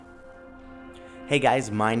Hey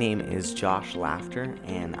guys, my name is Josh Laughter,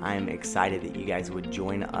 and I'm excited that you guys would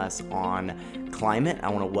join us on Climate. I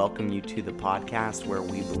want to welcome you to the podcast where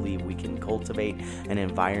we believe we can cultivate an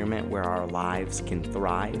environment where our lives can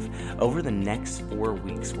thrive. Over the next 4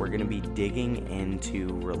 weeks, we're going to be digging into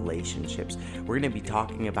relationships. We're going to be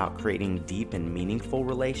talking about creating deep and meaningful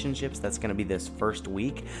relationships. That's going to be this first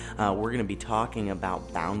week. We're going to be talking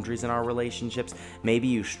about boundaries in our relationships. Maybe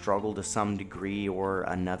you struggle to some degree or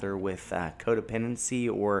another with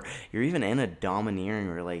codependency, or you're even in a domineering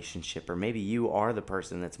relationship, or maybe you are the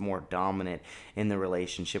person that's more dominant in the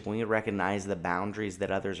relationship. We need to recognize the boundaries that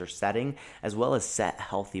others are setting, as well as set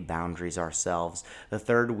healthy boundaries ourselves. The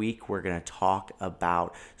third week, we're going to talk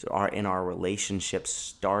about in our relationships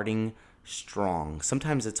starting strong.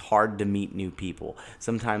 Sometimes it's hard to meet new people.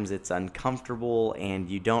 Sometimes it's uncomfortable and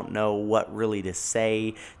you don't know what really to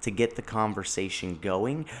say to get the conversation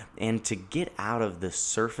going and to get out of the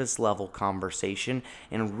surface level conversation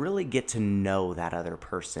and really get to know that other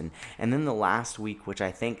person. And then the last week, which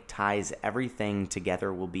I think ties everything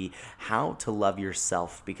together, will be how to love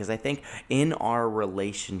yourself, because I think in our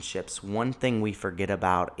relationships, one thing we forget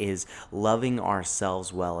about is loving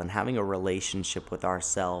ourselves well and having a relationship with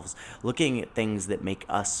ourselves, looking at things that make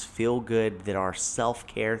us feel good, that are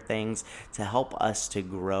self-care things to help us to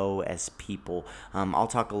grow as people. I'll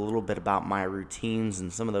talk a little bit about my routines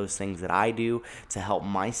and some of those things that I do to help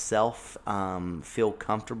myself feel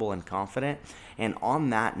comfortable and confident. And on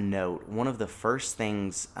that note, one of the first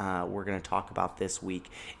things we're going to talk about this week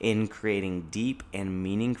in creating deep and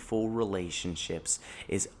meaningful relationships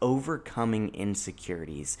is overcoming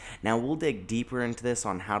insecurities. Now, we'll dig deeper into this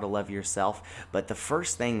on how to love yourself, but the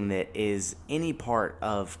first thing that is any part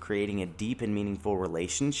of creating a deep and meaningful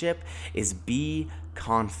relationship is be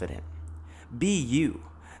confident. Be you.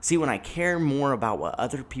 See, when I care more about what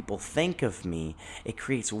other people think of me, it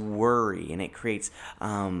creates worry and it creates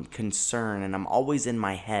concern, and I'm always in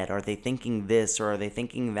my head. Are they thinking this or are they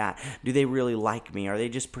thinking that? Do they really like me? Are they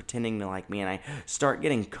just pretending to like me? And I start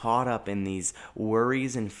getting caught up in these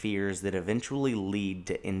worries and fears that eventually lead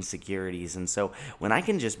to insecurities. And so when I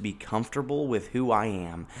can just be comfortable with who I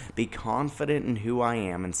am, be confident in who I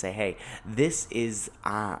am, and say, hey, this is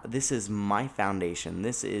my foundation.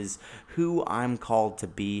 This is who I'm called to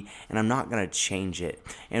be, and I'm not going to change it.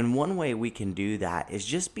 And one way we can do that is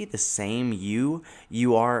just be the same you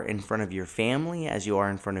are in front of your family, as you are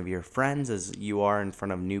in front of your friends, as you are in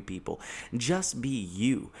front of new people. Just be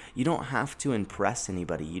you. You don't have to impress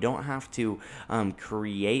anybody. You don't have to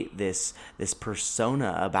create this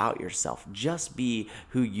persona about yourself. Just be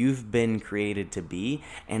who you've been created to be,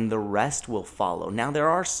 and the rest will follow. Now, there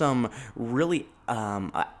are some really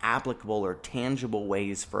applicable or tangible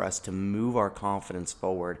ways for us to move our confidence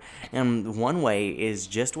forward. And one way is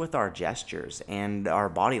just with our gestures and our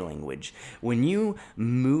body language. When you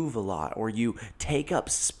move a lot or you take up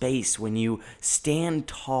space, when you stand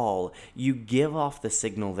tall, you give off the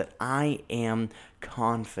signal that I am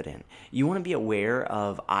confident. You want to be aware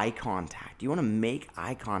of eye contact. You want to make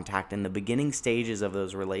eye contact in the beginning stages of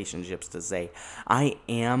those relationships to say, I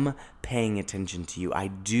am paying attention to you. I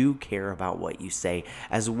do care about what you say,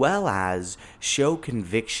 as well as show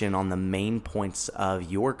conviction on the main points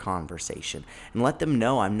of your conversation and let them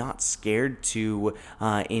know I'm not scared to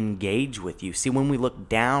engage with you. See, when we look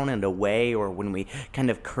down and away, or when we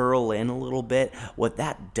kind of curl in a little bit, what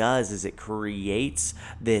that does is it creates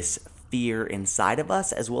this fear inside of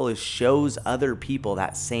us, as well as shows other people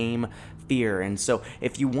that same fear. And so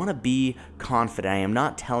if you want to be confident, I am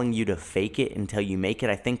not telling you to fake it until you make it.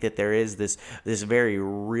 I think that there is this very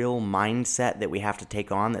real mindset that we have to take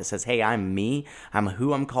on that says, hey, I'm me, I'm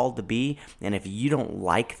who I'm called to be, and if you don't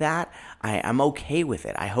like that, I'm okay with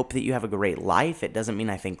it. I hope that you have a great life. It doesn't mean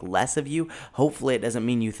I think less of you. Hopefully it doesn't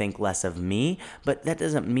mean you think less of me, but that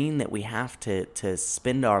doesn't mean that we have to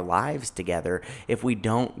spend our lives together if we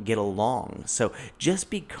don't get along. So just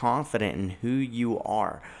be confident in who you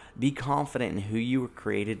are. Be confident in who you were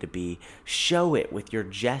created to be. Show it with your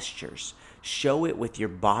gestures. Show it with your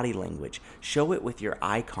body language. Show it with your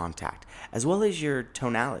eye contact, as well as your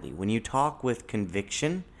tonality. When you talk with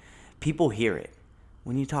conviction, people hear it.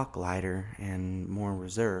 When you talk lighter and more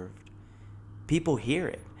reserved, people hear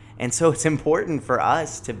it. And so it's important for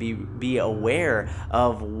us to be aware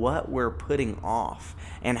of what we're putting off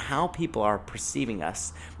and how people are perceiving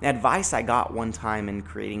us. Advice I got one time in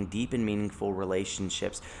creating deep and meaningful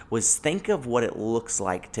relationships was think of what it looks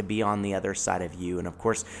like to be on the other side of you. And of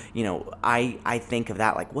course, I think of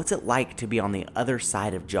that like, what's it like to be on the other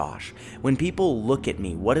side of Josh? When people look at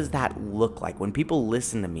me, what does that look like? When people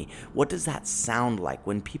listen to me, what does that sound like?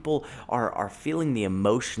 When people are feeling the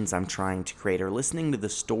emotions I'm trying to create or listening to the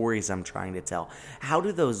story stories I'm trying to tell, how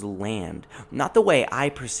do those land? Not the way I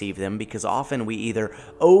perceive them, because often we either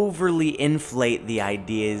overly inflate the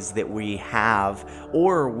ideas that we have,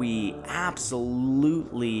 or we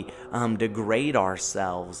absolutely degrade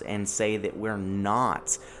ourselves and say that we're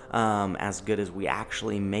not as good as we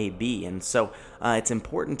actually may be. And so it's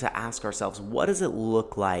important to ask ourselves, what does it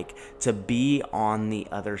look like to be on the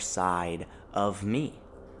other side of me?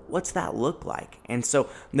 What's that look like? And so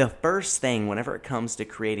the first thing whenever it comes to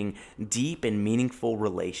creating deep and meaningful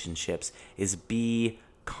relationships is be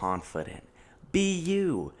confident. Be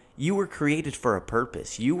you. You were created for a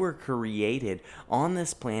purpose. You were created on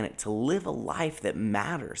this planet to live a life that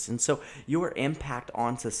matters. And so your impact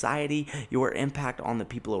on society, your impact on the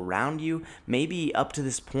people around you, maybe up to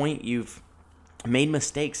this point you've made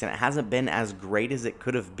mistakes and it hasn't been as great as it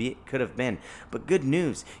could have been. But good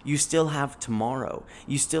news, you still have tomorrow.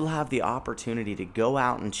 You still have the opportunity to go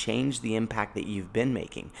out and change the impact that you've been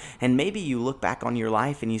making. And maybe you look back on your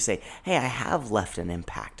life and you say, hey, I have left an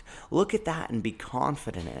impact. Look at that and be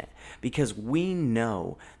confident in it, because we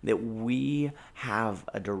know that we have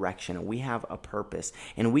a direction and we have a purpose,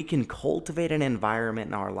 and we can cultivate an environment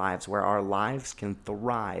in our lives where our lives can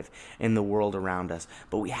thrive in the world around us.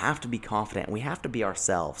 But we have to be confident. We have to be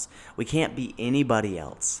ourselves. We can't be anybody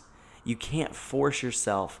else. You can't force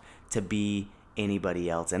yourself to be anybody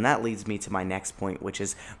else. And that leads me to my next point, which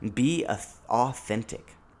is be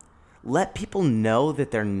authentic. Let people know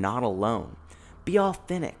that they're not alone. Be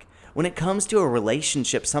authentic. When it comes to a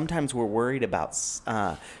relationship, sometimes we're worried about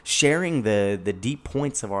sharing the deep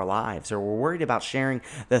points of our lives, or we're worried about sharing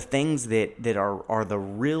the things that are the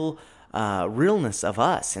realness of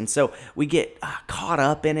us. And so we get caught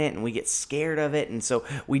up in it and we get scared of it. And so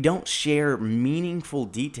we don't share meaningful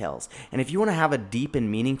details. And if you want to have a deep and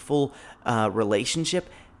meaningful relationship,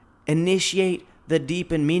 initiate the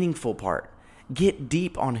deep and meaningful part. Get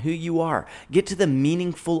deep on who you are. Get to the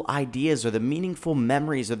meaningful ideas or the meaningful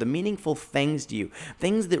memories or the meaningful things to you.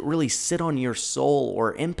 Things that really sit on your soul,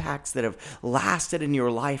 or impacts that have lasted in your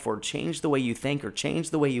life, or changed the way you think, or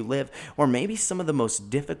changed the way you live, or maybe some of the most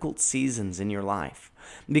difficult seasons in your life.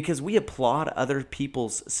 Because we applaud other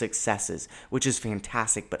people's successes, which is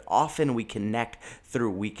fantastic, but often we connect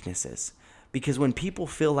through weaknesses. Because when people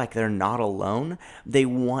feel like they're not alone, they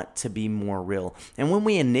want to be more real. And when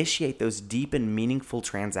we initiate those deep and meaningful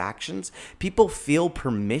transactions, people feel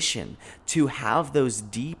permission to have those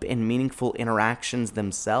deep and meaningful interactions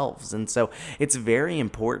themselves. And so it's very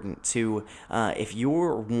important to, if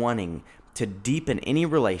you're wanting to deepen any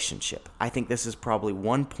relationship, I think this is probably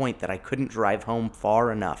one point that I couldn't drive home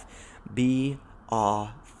far enough. Be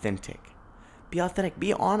authentic. Be authentic.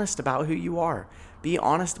 Be honest about who you are. Be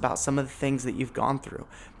honest about some of the things that you've gone through.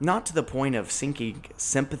 Not to the point of seeking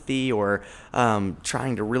sympathy or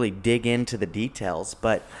trying to really dig into the details,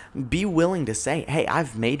 but be willing to say, hey,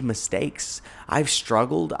 I've made mistakes. I've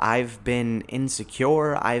struggled. I've been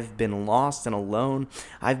insecure. I've been lost and alone.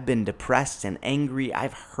 I've been depressed and angry.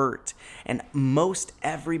 I've hurt. And most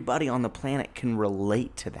everybody on the planet can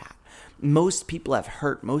relate to that. Most people have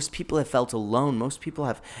hurt. Most people have felt alone. Most people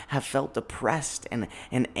have felt depressed and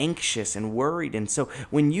anxious and worried. And so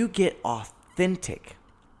when you get authentic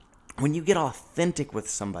with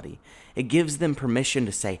somebody, it gives them permission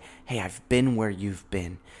to say, hey, I've been where you've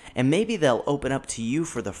been. And maybe they'll open up to you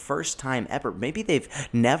for the first time ever. Maybe they've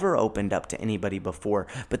never opened up to anybody before,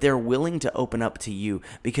 but they're willing to open up to you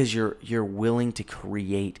because you're willing to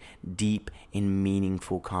create deep and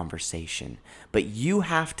meaningful conversation. But you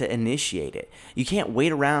have to initiate it. You can't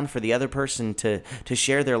wait around for the other person to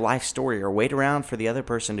share their life story, or wait around for the other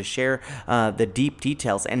person to share the deep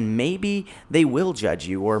details. And maybe they will judge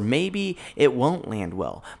you, or maybe it won't land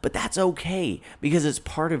well. But that's okay, because it's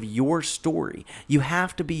part of your story. You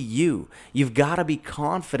have to be you. You've got to be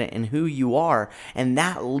confident in who you are, and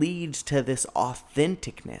that leads to this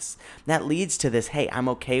authenticness. That leads to this, hey, I'm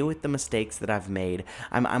okay with the mistakes that I've made.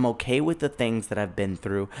 I'm okay with the things that I've been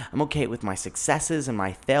through. I'm okay with my successes and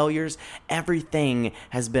my failures. Everything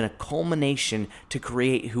has been a culmination to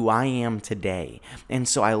create who I am today. And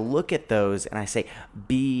so I look at those and I say,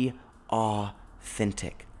 be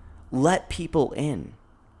authentic. Let people in.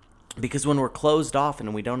 Because when we're closed off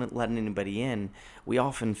and we don't let anybody in, we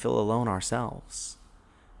often feel alone ourselves.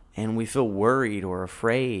 And we feel worried or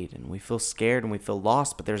afraid, and we feel scared and we feel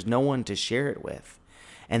lost, but there's no one to share it with.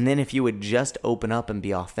 And then if you would just open up and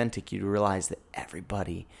be authentic, you'd realize that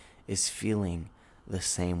everybody is feeling the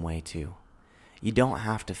same way too. You don't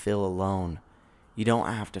have to feel alone. You don't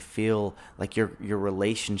have to feel like your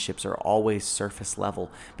relationships are always surface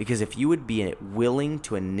level, because if you would be willing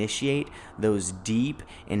to initiate those deep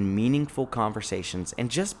and meaningful conversations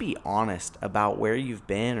and just be honest about where you've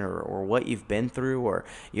been or what you've been through or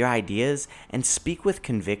your ideas and speak with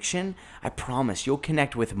conviction, I promise you'll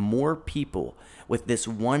connect with more people with this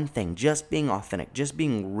one thing, just being authentic, just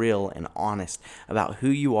being real and honest about who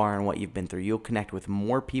you are and what you've been through. You'll connect with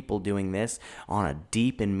more people doing this on a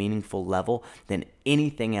deep and meaningful level than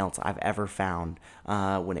anything else I've ever found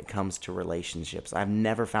when it comes to relationships. I've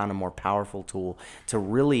never found a more powerful tool to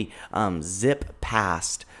really zip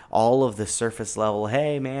past all of the surface level,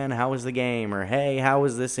 hey man, how was the game? Or hey, how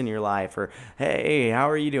was this in your life? Or hey, how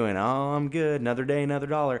are you doing? Oh, I'm good. Another day, another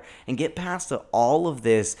dollar. And get past all of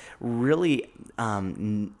this really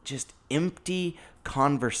just empty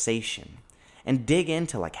conversation and dig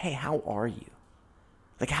into like, hey, how are you?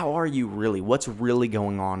 Like, how are you really? What's really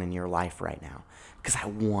going on in your life right now? Because I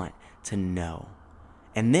want to know.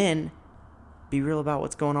 And then be real about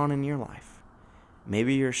what's going on in your life.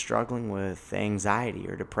 Maybe you're struggling with anxiety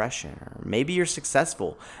or depression, or maybe you're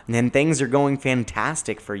successful and then things are going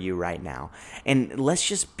fantastic for you right now. And let's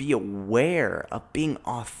just be aware of being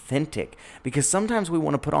authentic, because sometimes we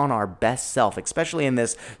want to put on our best self, especially in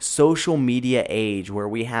this social media age where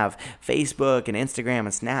we have Facebook and Instagram and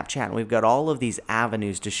Snapchat, and we've got all of these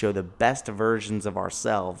avenues to show the best versions of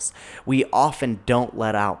ourselves. We often don't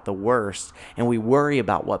let out the worst, and we worry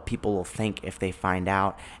about what people will think if they find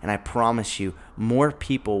out. And I promise you, more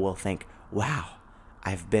people will think, wow,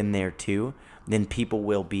 I've been there too, than people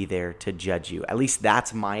will be there to judge you. At least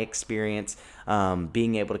that's my experience.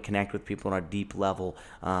 Being able to connect with people on a deep level,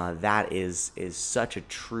 that is such a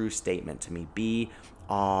true statement to me. Be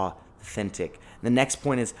authentic. The next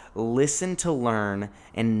point is listen to learn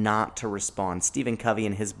and not to respond. Stephen Covey,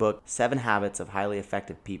 in his book, 7 Habits of Highly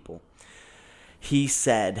Effective People, he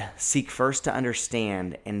said, seek first to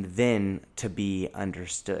understand and then to be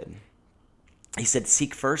understood. He said,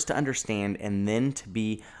 seek first to understand and then to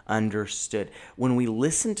be understood. When we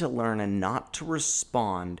listen to learn and not to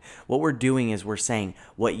respond, what we're doing is we're saying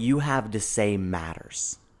what you have to say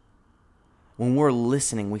matters. When we're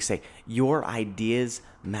listening, we say, your ideas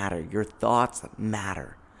matter. Your thoughts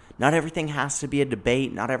matter. Not everything has to be a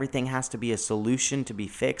debate. Not everything has to be a solution to be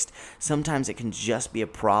fixed. Sometimes it can just be a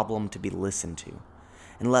problem to be listened to.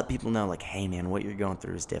 And let people know, like, hey man, what you're going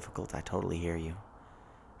through is difficult. I totally hear you.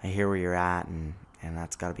 I hear where you're at, and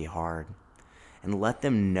that's got to be hard. And let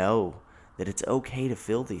them know that it's okay to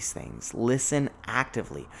feel these things. Listen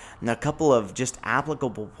actively. And a couple of just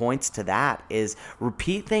applicable points to that is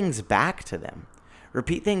repeat things back to them.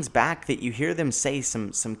 Repeat things back that you hear them say,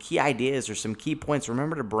 some key ideas or some key points.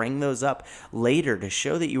 Remember to bring those up later to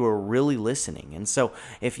show that you are really listening. And so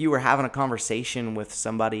if you were having a conversation with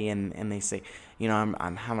somebody and they say, you know,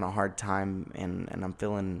 I'm having a hard time and I'm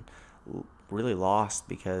feeling really lost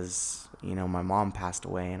because, you know, my mom passed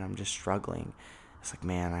away and I'm just struggling. It's like,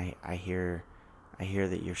 man, I hear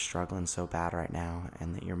that you're struggling so bad right now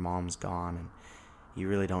and that your mom's gone and you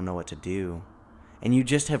really don't know what to do. And you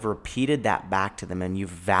just have repeated that back to them and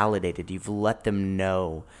you've validated, you've let them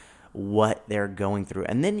know what they're going through.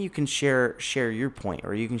 And then you can share your point,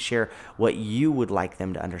 or you can share what you would like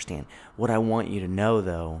them to understand. What I want you to know,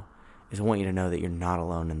 though, is I want you to know that you're not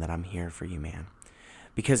alone and that I'm here for you, man.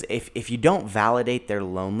 Because if you don't validate their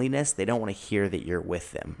loneliness, they don't want to hear that you're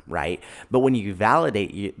with them, right? But when you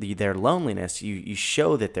validate their loneliness, you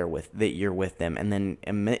show that you're with them, and then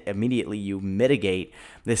immediately you mitigate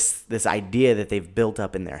this idea that they've built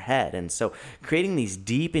up in their head. And so creating these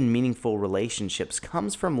deep and meaningful relationships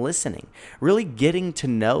comes from listening, really getting to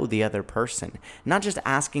know the other person, not just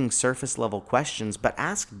asking surface level questions, but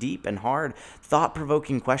ask deep and hard,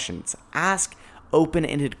 thought-provoking questions. Ask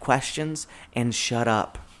open-ended questions and shut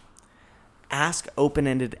up. Ask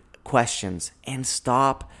open-ended questions and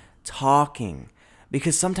stop talking.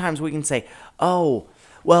 Because sometimes we can say, oh,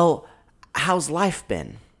 well, how's life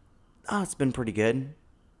been? Oh, it's been pretty good.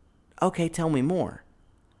 Okay, tell me more.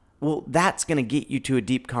 Well, that's going to get you to a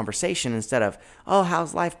deep conversation instead of, oh,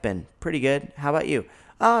 how's life been? Pretty good. How about you?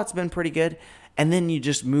 Oh, it's been pretty good. And then you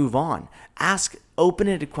just move on. Ask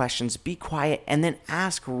open-ended questions, be quiet, and then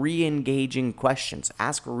ask re-engaging questions.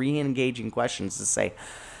 Ask re-engaging questions to say,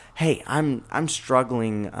 hey, I'm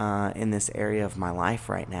struggling in this area of my life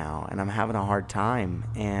right now, and I'm having a hard time,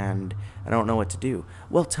 and I don't know what to do.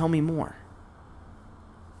 Well, tell me more.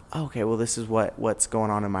 Okay, well, this is what's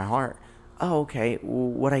going on in my heart. oh, okay,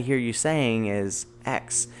 what I hear you saying is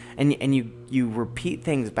X. And you repeat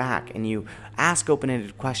things back, and you ask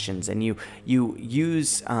open-ended questions, and you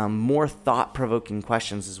use more thought-provoking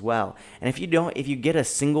questions as well. And if you get a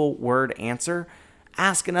single word answer,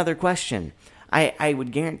 ask another question. I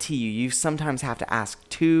would guarantee you sometimes have to ask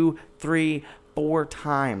 2, 3, 4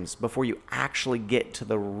 times before you actually get to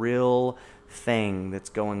the real thing that's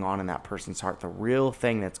going on in that person's heart, the real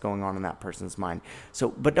thing that's going on in that person's mind. So,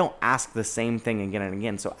 but don't ask the same thing again and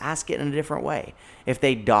again. So ask it in a different way. If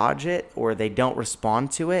they dodge it or they don't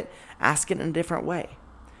respond to it, ask it in a different way.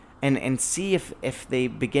 And see if they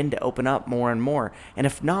begin to open up more and more. And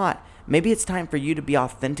if not, maybe it's time for you to be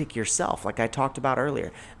authentic yourself, like I talked about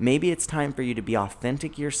earlier. Maybe it's time for you to be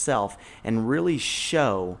authentic yourself and really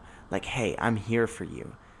show, like, hey, I'm here for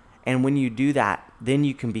you. And when you do that, then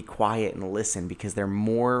you can be quiet and listen, because they're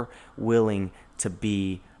more willing to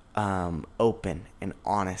be open and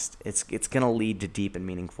honest. It's going to lead to deep and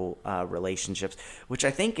meaningful relationships, which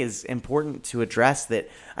I think is important to address. That,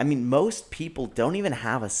 I mean, most people don't even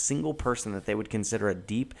have a single person that they would consider a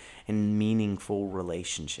deep and meaningful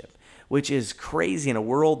relationship, which is crazy. In a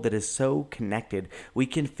world that is so connected, we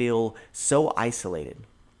can feel so isolated.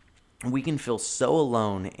 We can feel so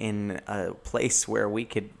alone in a place where we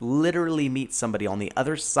could literally meet somebody on the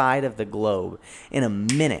other side of the globe in a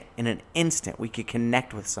minute, in an instant. We could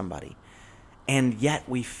connect with somebody. And yet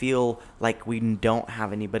we feel like we don't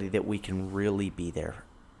have anybody that we can really be there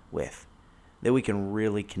with, that we can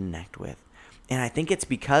really connect with. And I think it's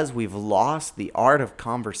because we've lost the art of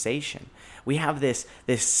conversation. We have this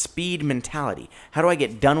speed mentality. How do I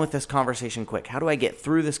get done with this conversation quick? How do I get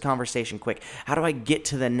through this conversation quick? How do I get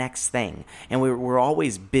to the next thing? And we're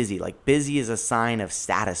always busy. Like, busy is a sign of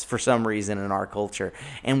status for some reason in our culture.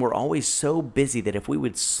 And we're always so busy that if we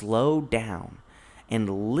would slow down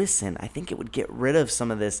and listen, I think it would get rid of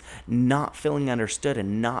some of this not feeling understood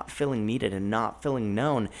and not feeling needed and not feeling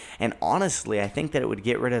known. And honestly, I think that it would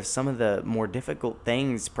get rid of some of the more difficult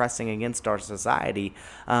things pressing against our society,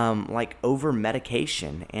 like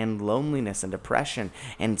over-medication and loneliness and depression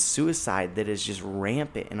and suicide that is just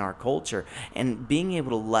rampant in our culture. And being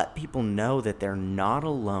able to let people know that they're not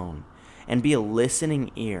alone and be a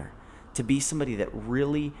listening ear, to be somebody that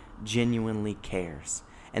really genuinely cares.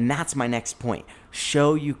 And that's my next point.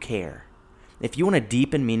 Show you care. If you want a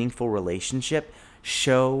deep and meaningful relationship,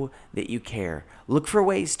 show that you care. Look for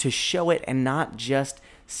ways to show it and not just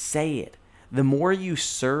say it. The more you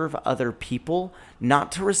serve other people, not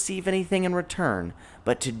to receive anything in return,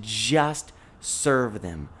 but to just serve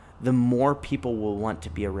them, the more people will want to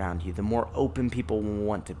be around you. The more open people will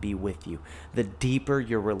want to be with you. The deeper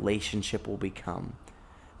your relationship will become.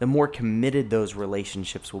 The more committed those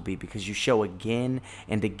relationships will be, because you show again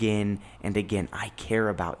and again and again, I care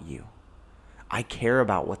about you. I care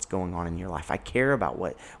about what's going on in your life. I care about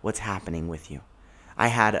what's happening with you. I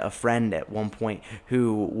had a friend at one point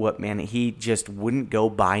who, he just wouldn't go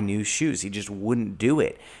buy new shoes. He just wouldn't do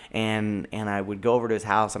it. And I would go over to his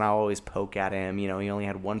house, and I always poke at him. You know, he only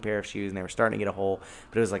had one pair of shoes, and they were starting to get a hole,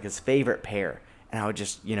 but it was like his favorite pair. And I would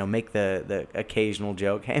just, make the occasional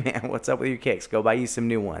joke, hey, man, what's up with your kicks? Go buy you some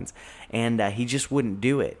new ones. And he just wouldn't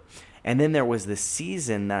do it. And then there was this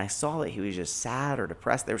season that I saw that he was just sad or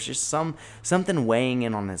depressed. There was just something weighing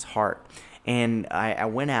in on his heart. And I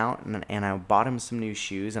went out and I bought him some new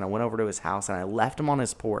shoes, and I went over to his house, and I left him on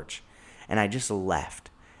his porch. And I just left.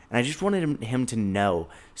 And I just wanted him to know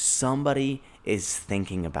somebody is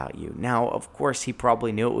thinking about you. Now, of course, he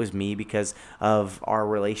probably knew it was me because of our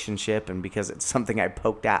relationship and because it's something I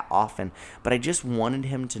poked at often. But I just wanted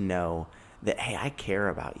him to know that, hey, I care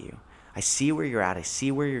about you. I see where you're at. I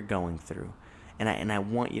see where you're going through. And I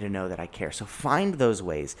want you to know that I care. So find those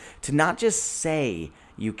ways to not just say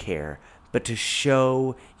you care, but to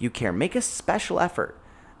show you care. Make a special effort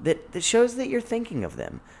that shows that you're thinking of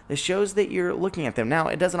them, that shows that you're looking at them. Now,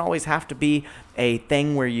 it doesn't always have to be a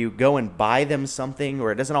thing where you go and buy them something,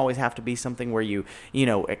 or it doesn't always have to be something where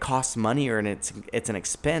it costs money or it's an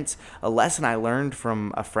expense. A lesson I learned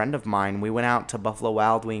from a friend of mine, we went out to Buffalo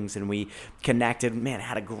Wild Wings and we connected,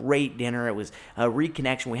 had a great dinner. It was a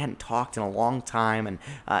reconnection. We hadn't talked in a long time, and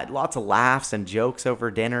lots of laughs and jokes over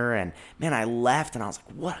dinner. And I left and I was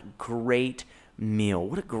like, what a great meal.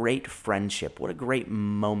 What a great friendship. What a great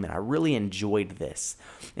moment. I really enjoyed this.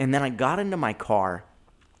 And then I got into my car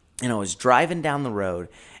and I was driving down the road.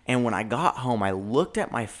 And when I got home, I looked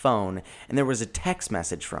at my phone and there was a text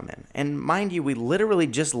message from him. And mind you, we literally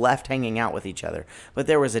just left hanging out with each other. But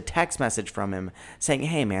there was a text message from him saying,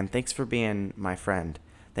 hey man, thanks for being my friend.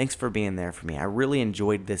 Thanks for being there for me. I really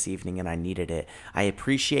enjoyed this evening and I needed it. I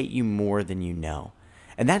appreciate you more than you know.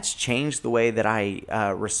 And that's changed the way that I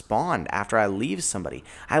respond after I leave somebody.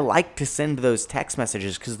 I like to send those text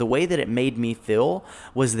messages because the way that it made me feel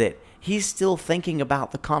was that he's still thinking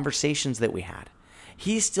about the conversations that we had.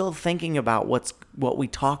 He's still thinking about what we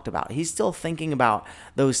talked about. He's still thinking about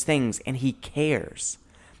those things, and he cares.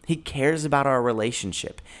 He cares about our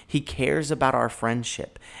relationship. He cares about our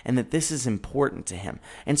friendship, and that this is important to him.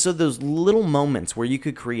 And so those little moments where you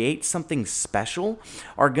could create something special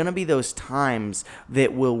are going to be those times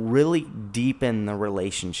that will really deepen the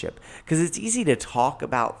relationship. Because it's easy to talk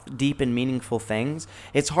about deep and meaningful things.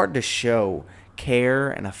 It's hard to show care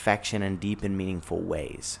and affection in deep and meaningful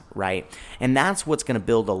ways, right? And that's what's going to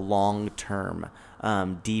build a long-term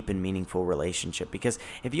deep and meaningful relationship. Because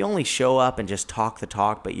if you only show up and just talk the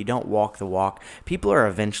talk, but you don't walk the walk, people are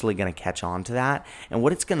eventually going to catch on to that. And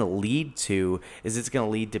what it's going to lead to is it's going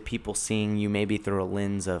to lead to people seeing you maybe through a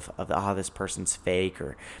lens of this person's fake,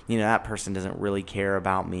 or, that person doesn't really care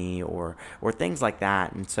about me, or things like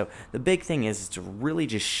that. And so the big thing is to really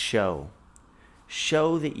just show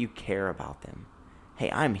that you care about them.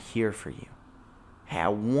 Hey, I'm here for you. Hey, I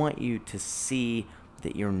want you to see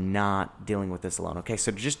that you're not dealing with this alone. Okay,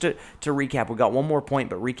 so just to recap, we got one more point,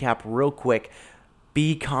 but recap real quick.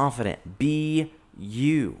 Be confident. Be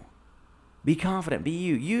you. Be confident. Be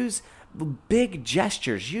you. Use big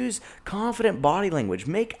gestures. Use confident body language.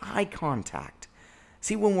 Make eye contact.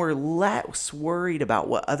 See, when we're less worried about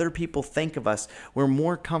what other people think of us, we're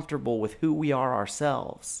more comfortable with who we are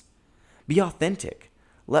ourselves. Be authentic.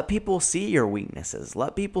 Let people see your weaknesses.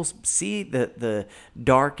 Let people see the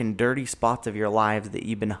dark and dirty spots of your lives that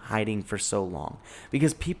you've been hiding for so long.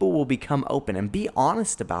 Because people will become open, and be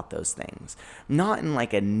honest about those things. Not in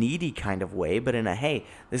like a needy kind of way, but in a, hey,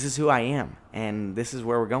 this is who I am and this is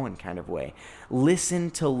where we're going kind of way. Listen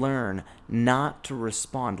to learn, not to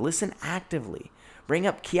respond. Listen actively. Bring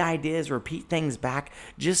up key ideas, repeat things back.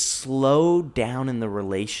 Just slow down in the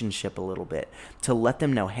relationship a little bit to let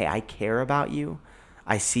them know, hey, I care about you.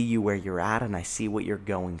 I see you where you're at, and I see what you're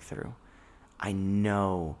going through. I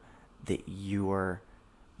know that you're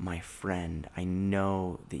my friend. I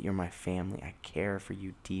know that you're my family. I care for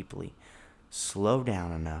you deeply. Slow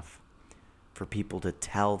down enough for people to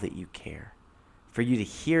tell that you care, for you to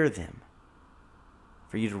hear them,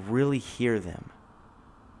 for you to really hear them,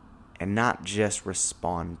 and not just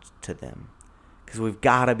respond to them. Because we've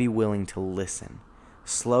got to be willing to listen.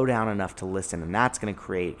 Slow down enough to listen, and that's going to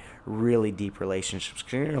create really deep relationships.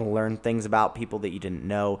 Because you're going to learn things about people that you didn't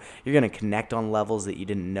know. You're going to connect on levels that you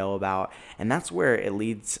didn't know about, and that's where it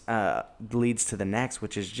leads to the next,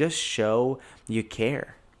 which is just show you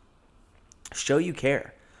care. Show you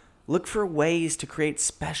care. Look for ways to create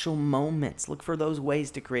special moments. Look for those ways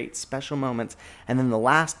to create special moments. And then the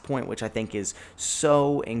last point, which I think is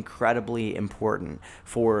so incredibly important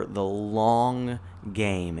for the long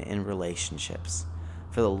game in relationships.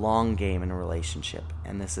 For the long game in a relationship.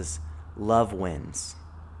 And this is love wins.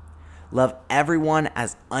 Love everyone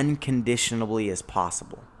as unconditionally as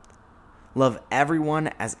possible. Love everyone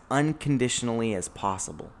as unconditionally as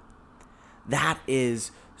possible. That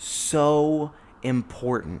is so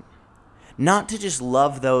important. Not to just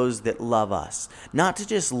love those that love us. Not to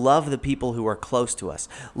just love the people who are close to us.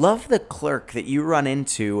 Love the clerk that you run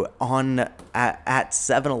into at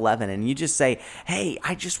 7-Eleven and you just say, hey,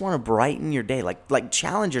 I just want to brighten your day. Like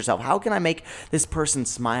challenge yourself. How can I make this person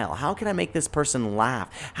smile? How can I make this person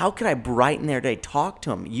laugh? How can I brighten their day? Talk to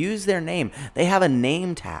them. Use their name. They have a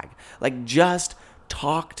name tag. Like, just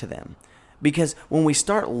talk to them. Because when we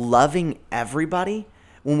start loving everybody,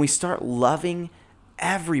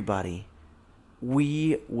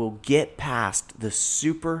 we will get past the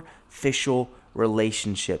superficial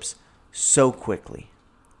relationships so quickly.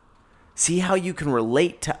 See how you can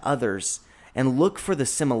relate to others and look for the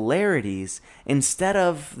similarities instead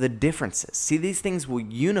of the differences. See, these things will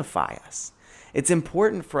unify us. It's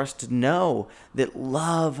important for us to know that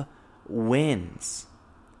love wins.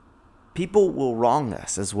 People will wrong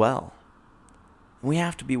us as well. We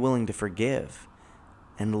have to be willing to forgive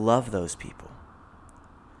and love those people.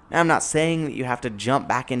 Now, I'm not saying that you have to jump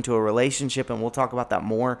back into a relationship, and we'll talk about that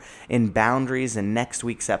more in boundaries in next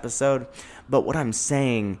week's episode. But what I'm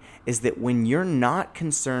saying is that when you're not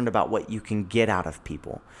concerned about what you can get out of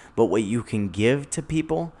people, but what you can give to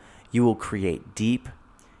people, you will create deep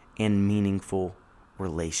and meaningful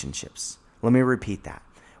relationships. Let me repeat that.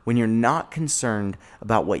 When you're not concerned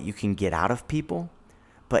about what you can get out of people,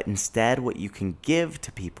 but instead what you can give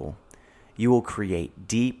to people, you will create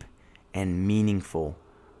deep and meaningful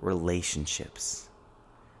relationships.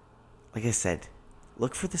 Like I said,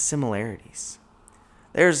 look for the similarities.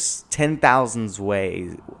 There's 10,000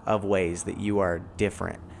 ways that you are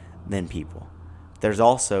different than people. there's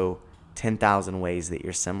also 10,000 ways that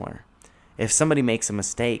you're similar. If somebody makes a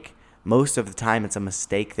mistake, most of the time it's a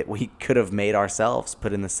mistake that we could have made ourselves,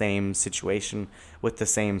 put in the same situation with the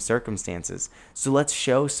same circumstances. So let's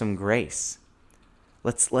show some grace.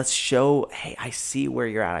 Let's show, hey, I see where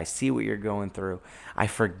you're at. I see what you're going through. I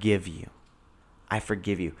forgive you. I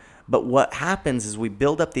forgive you. But what happens is we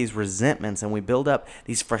build up these resentments and we build up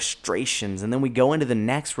these frustrations, and then we go into the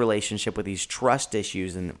next relationship with these trust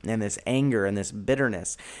issues and this anger and this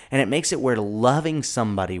bitterness. And it makes it where loving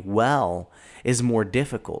somebody well is more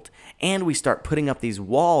difficult. And we start putting up these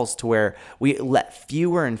walls to where we let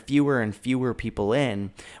fewer and fewer and fewer people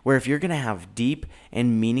in, where if you're going to have deep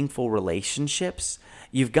and meaningful relationships,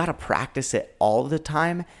 you've got to practice it all the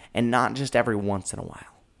time and not just every once in a while.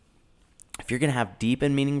 If you're going to have deep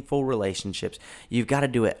and meaningful relationships, you've got to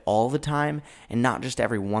do it all the time and not just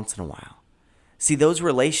every once in a while. See, those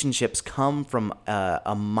relationships come from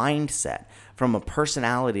a mindset, from a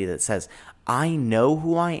personality that says, I know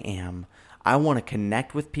who I am. I want to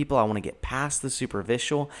connect with people. I want to get past the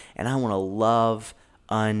superficial, and I want to love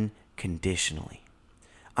unconditionally.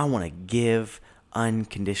 I want to give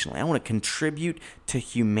unconditionally. I want to contribute to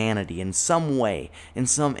humanity in some way, in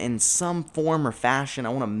some form or fashion. I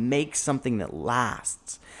want to make something that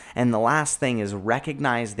lasts. And the last thing is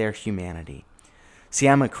recognize their humanity. See,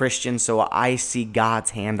 I'm a Christian, so I see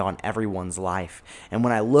God's hand on everyone's life. And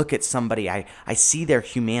when I look at somebody, I see their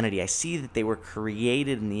humanity. I see that they were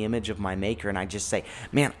created in the image of my Maker, and I just say,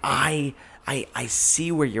 man, I see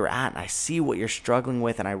where you're at, and I see what you're struggling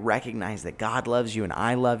with, and I recognize that God loves you and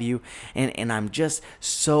I love you, and I'm just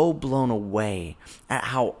so blown away at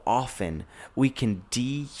how often we can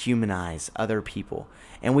dehumanize other people,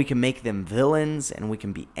 and we can make them villains, and we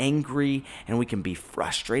can be angry, and we can be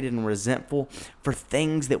frustrated and resentful for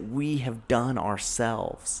things that we have done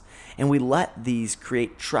ourselves. And we let these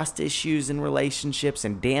create trust issues in relationships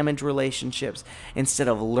and damage relationships instead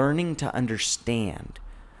of learning to understand,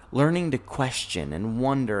 learning to question and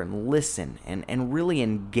wonder and listen and really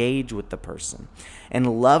engage with the person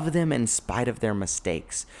and love them in spite of their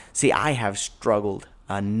mistakes. See, I have struggled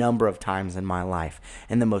a number of times in my life,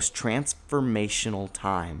 and the most transformational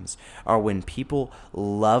times are when people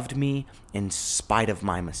loved me in spite of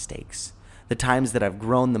my mistakes. The times that I've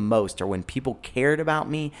grown the most are when people cared about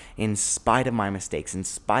me in spite of my mistakes, in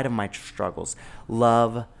spite of my struggles.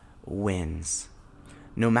 Love wins.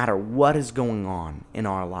 No matter what is going on in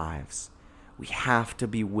our lives, we have to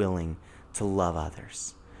be willing to love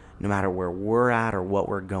others. No matter where we're at or what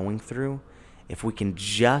we're going through, if we can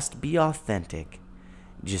just be authentic,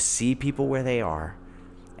 just see people where they are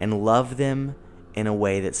and love them in a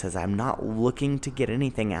way that says, I'm not looking to get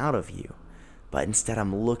anything out of you, but instead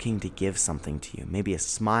I'm looking to give something to you, maybe a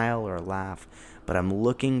smile or a laugh, but I'm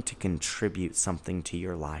looking to contribute something to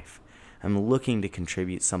your life. I'm looking to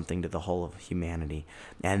contribute something to the whole of humanity,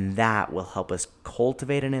 and that will help us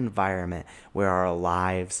cultivate an environment where our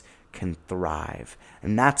lives can thrive.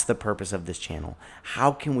 And that's the purpose of this channel.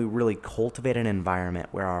 How can we really cultivate an environment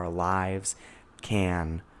where our lives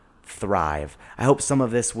can thrive? I hope some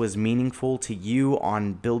of this was meaningful to you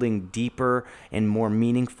on building deeper and more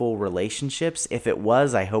meaningful relationships. If it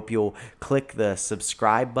was, I hope you'll click the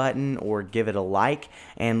subscribe button or give it a like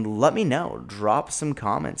and let me know. Drop some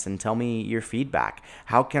comments and tell me your feedback.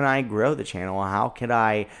 How can I grow the channel? How can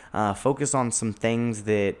I focus on some things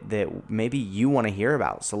that maybe you want to hear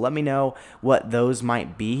about? So let me know what those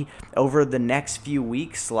might be. Over the next few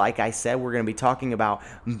weeks, like I said, we're going to be talking about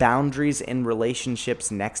boundaries in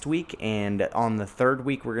relationships next week. And on the third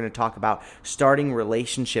week, we're going to talk about starting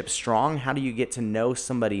relationships strong. How do you get to know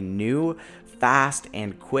somebody new fast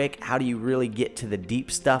and quick? How do you really get to the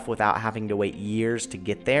deep stuff without having to wait years to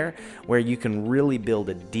get there, where you can really build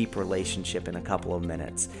a deep relationship in a couple of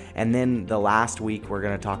minutes? And then the last week, we're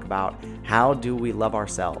going to talk about how do we love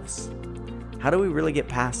ourselves? How do we really get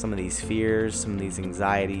past some of these fears, some of these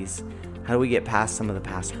anxieties? How do we get past some of the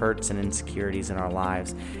past hurts and insecurities in our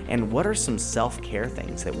lives? And what are some self-care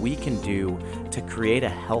things that we can do to create a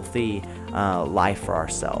healthy life for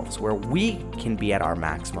ourselves, where we can be at our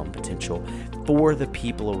maximum potential for the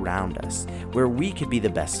people around us, where we could be the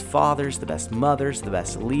best fathers, the best mothers, the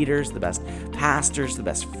best leaders, the best pastors, the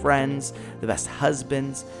best friends, the best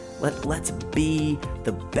husbands. Let's be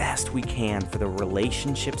the best we can for the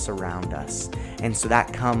relationships around us. And so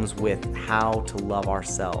that comes with how to love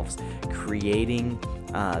ourselves, creating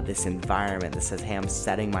this environment that says, hey, I'm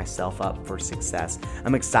setting myself up for success.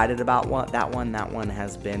 I'm excited about that one. That one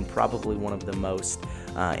has been probably one of the most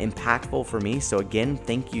impactful for me. So again,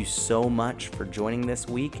 thank you so much for joining this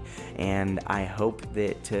week, and I hope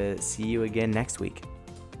that to see you again next week.